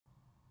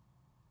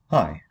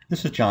Hi,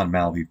 this is John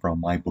Malvey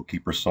from My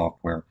Bookkeeper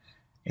software,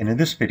 and in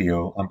this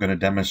video I'm going to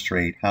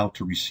demonstrate how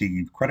to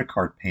receive credit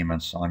card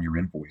payments on your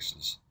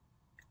invoices.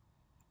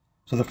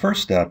 So the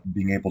first step in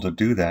being able to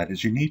do that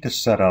is you need to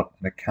set up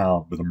an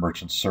account with a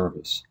merchant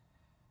service.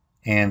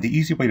 And the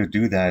easy way to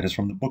do that is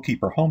from the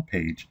Bookkeeper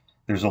homepage.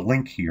 There's a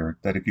link here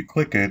that if you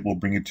click it will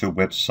bring you to a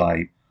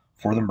website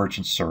for the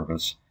merchant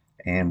service,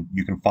 and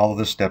you can follow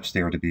the steps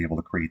there to be able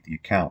to create the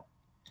account.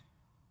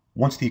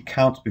 Once the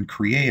account's been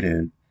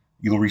created,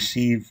 you'll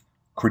receive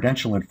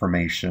credential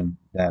information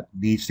that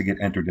needs to get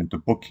entered into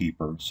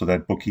Bookkeeper so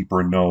that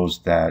Bookkeeper knows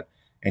that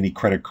any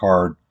credit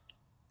card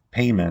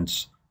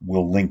payments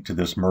will link to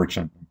this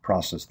merchant and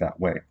process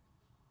that way.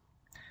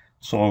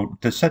 So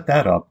to set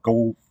that up,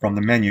 go from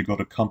the menu, go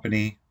to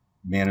Company,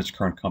 Manage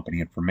Current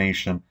Company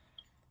Information.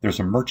 There's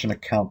a Merchant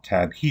Account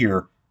tab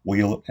here where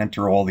you'll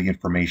enter all the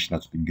information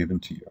that's been given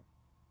to you.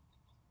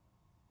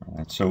 All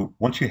right, so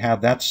once you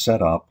have that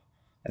set up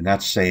and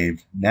that's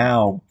saved,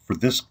 now for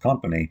this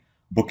company,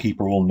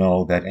 Bookkeeper will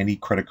know that any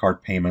credit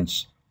card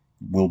payments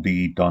will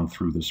be done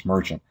through this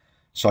merchant.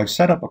 So I've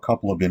set up a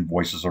couple of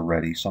invoices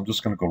already, so I'm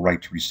just going to go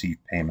right to receive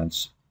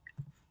payments.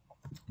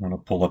 I'm going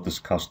to pull up this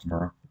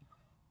customer,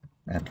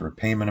 enter a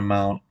payment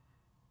amount,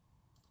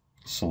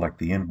 select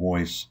the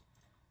invoice,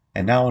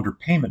 and now under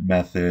payment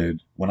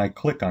method, when I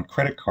click on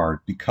credit card,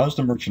 because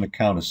the merchant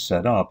account is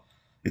set up,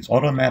 it's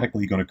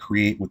automatically going to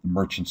create with the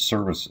merchant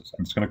services,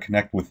 and it's going to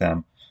connect with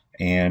them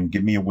and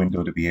give me a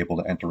window to be able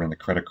to enter in the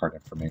credit card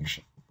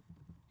information.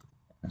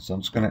 And so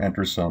I'm just going to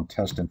enter some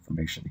test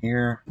information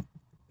here.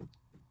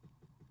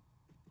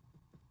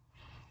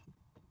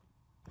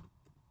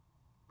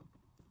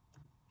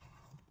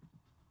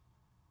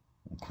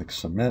 And click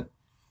submit.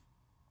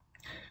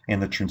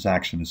 And the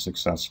transaction is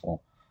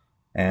successful.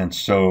 And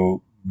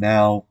so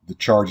now the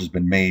charge has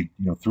been made,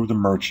 through the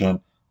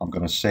merchant. I'm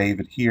going to save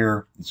it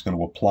here. It's going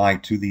to apply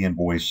to the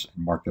invoice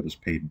and mark that as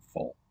paid in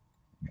full.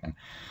 Okay.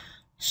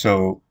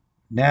 So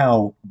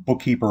now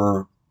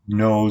Bookkeeper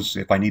knows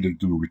if I need to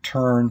do a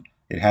return,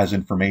 it has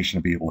information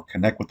to be able to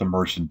connect with the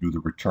merchant and do the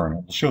return.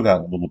 And we'll show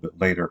that a little bit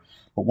later.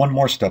 But one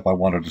more step I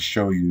wanted to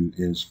show you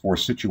is for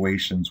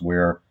situations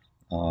where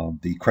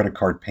the credit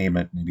card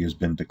payment maybe has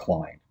been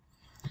declined.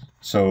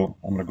 So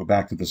I'm going to go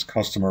back to this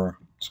customer.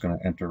 I'm just going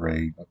to enter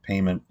a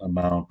payment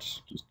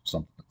amount, just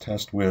something to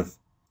test with.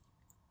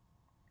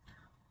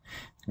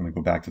 I'm going to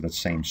go back to that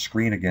same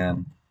screen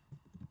again.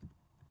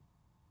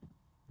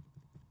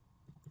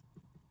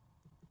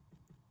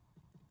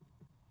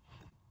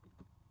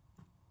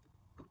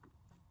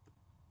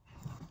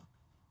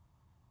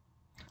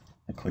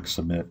 And click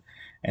submit.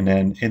 And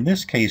then in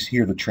this case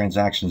here, the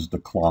transaction is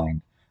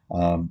declined.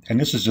 And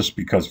this is just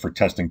because for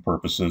testing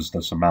purposes,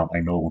 this amount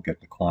I know will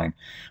get declined.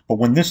 But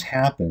when this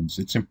happens,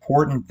 it's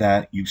important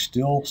that you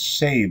still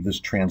save this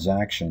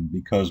transaction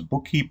because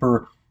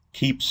Bookkeeper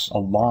keeps a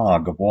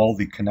log of all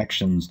the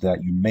connections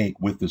that you make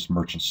with this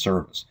merchant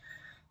service.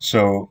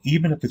 So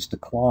even if it's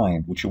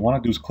declined, what you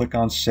want to do is click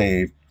on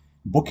save.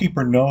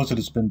 Bookkeeper knows that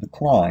it's been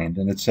declined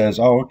and it says,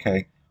 oh,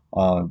 okay,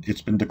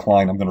 it's been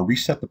declined. I'm going to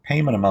reset the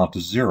payment amount to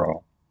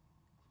 0.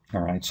 All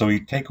right, so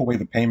you take away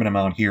the payment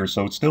amount here,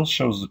 so it still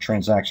shows the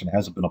transaction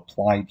hasn't been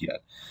applied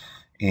yet.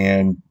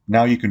 And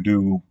now you can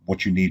do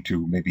what you need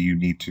to. Maybe you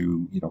need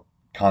to,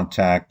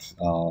 contact,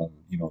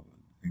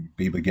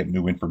 be able to get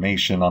new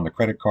information on the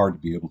credit card to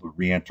be able to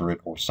re-enter it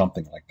or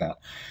something like that.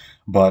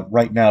 But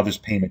right now, this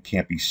payment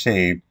can't be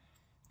saved.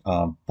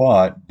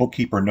 But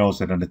Bookkeeper knows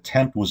that an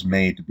attempt was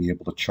made to be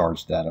able to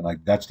charge that, and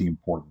that's the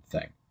important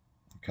thing.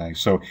 Okay,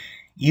 so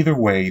either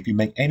way, if you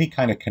make any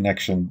kind of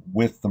connection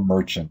with the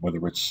merchant,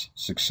 whether it's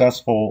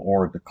successful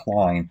or a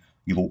decline,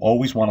 you'll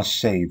always want to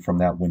save from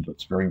that window.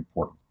 It's very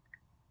important.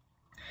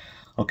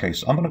 Okay,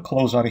 so I'm going to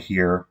close out of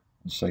here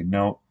and say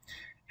no.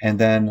 And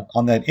then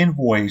on that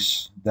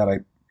invoice that I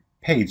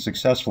paid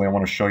successfully, I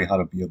want to show you how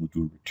to be able to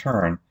do a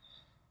return.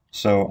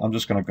 So I'm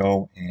just going to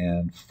go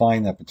and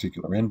find that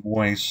particular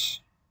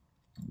invoice.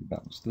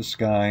 That was this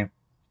guy.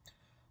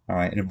 All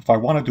right, and if I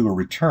want to do a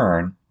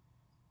return,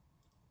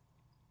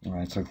 all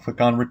right, so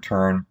click on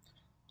return.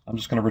 I'm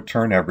just going to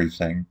return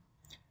everything.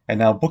 And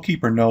now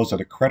Bookkeeper knows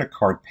that a credit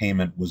card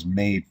payment was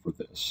made for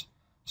this.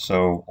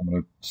 So I'm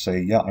going to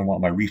say, yeah, I want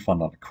my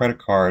refund on the credit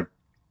card.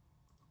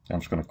 I'm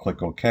just going to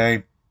click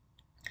OK.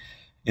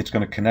 It's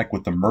going to connect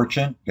with the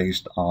merchant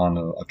based on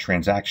a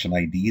transaction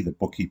ID that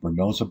Bookkeeper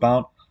knows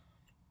about.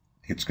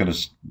 It's going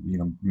to,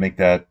 make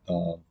that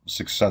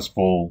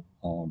successful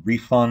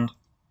refund.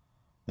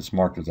 It's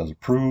marked as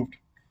approved.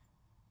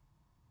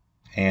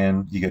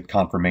 And you get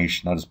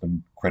confirmation that has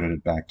been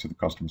credited back to the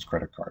customer's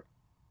credit card.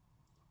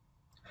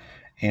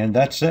 And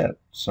that's it.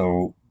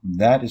 So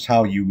that is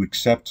how you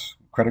accept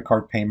credit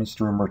card payments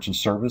through a merchant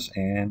service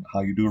and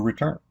how you do a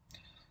return.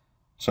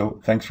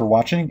 So thanks for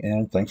watching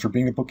and thanks for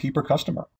being a Bookkeeper customer.